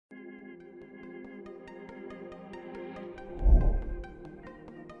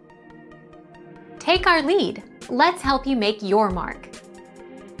take our lead. Let's help you make your mark.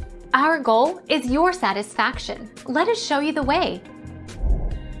 Our goal is your satisfaction. Let us show you the way.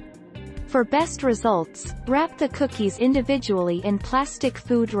 For best results, wrap the cookies individually in plastic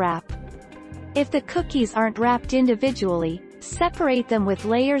food wrap. If the cookies aren't wrapped individually, separate them with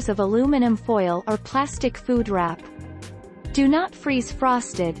layers of aluminum foil or plastic food wrap. Do not freeze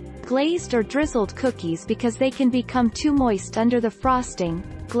frosted, glazed or drizzled cookies because they can become too moist under the frosting,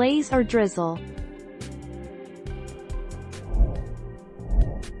 glaze or drizzle.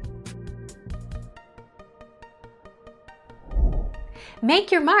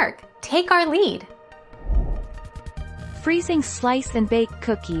 Make your mark. Take our lead. Freezing slice and bake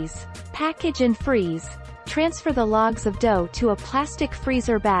cookies. Package and freeze. Transfer the logs of dough to a plastic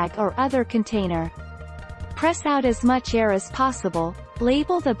freezer bag or other container. Press out as much air as possible,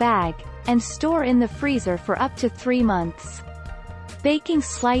 label the bag, and store in the freezer for up to 3 months. Baking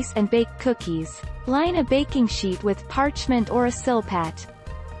slice and bake cookies. Line a baking sheet with parchment or a silpat.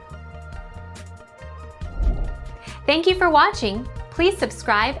 Thank you for watching. Please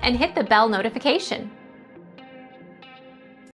subscribe and hit the bell notification.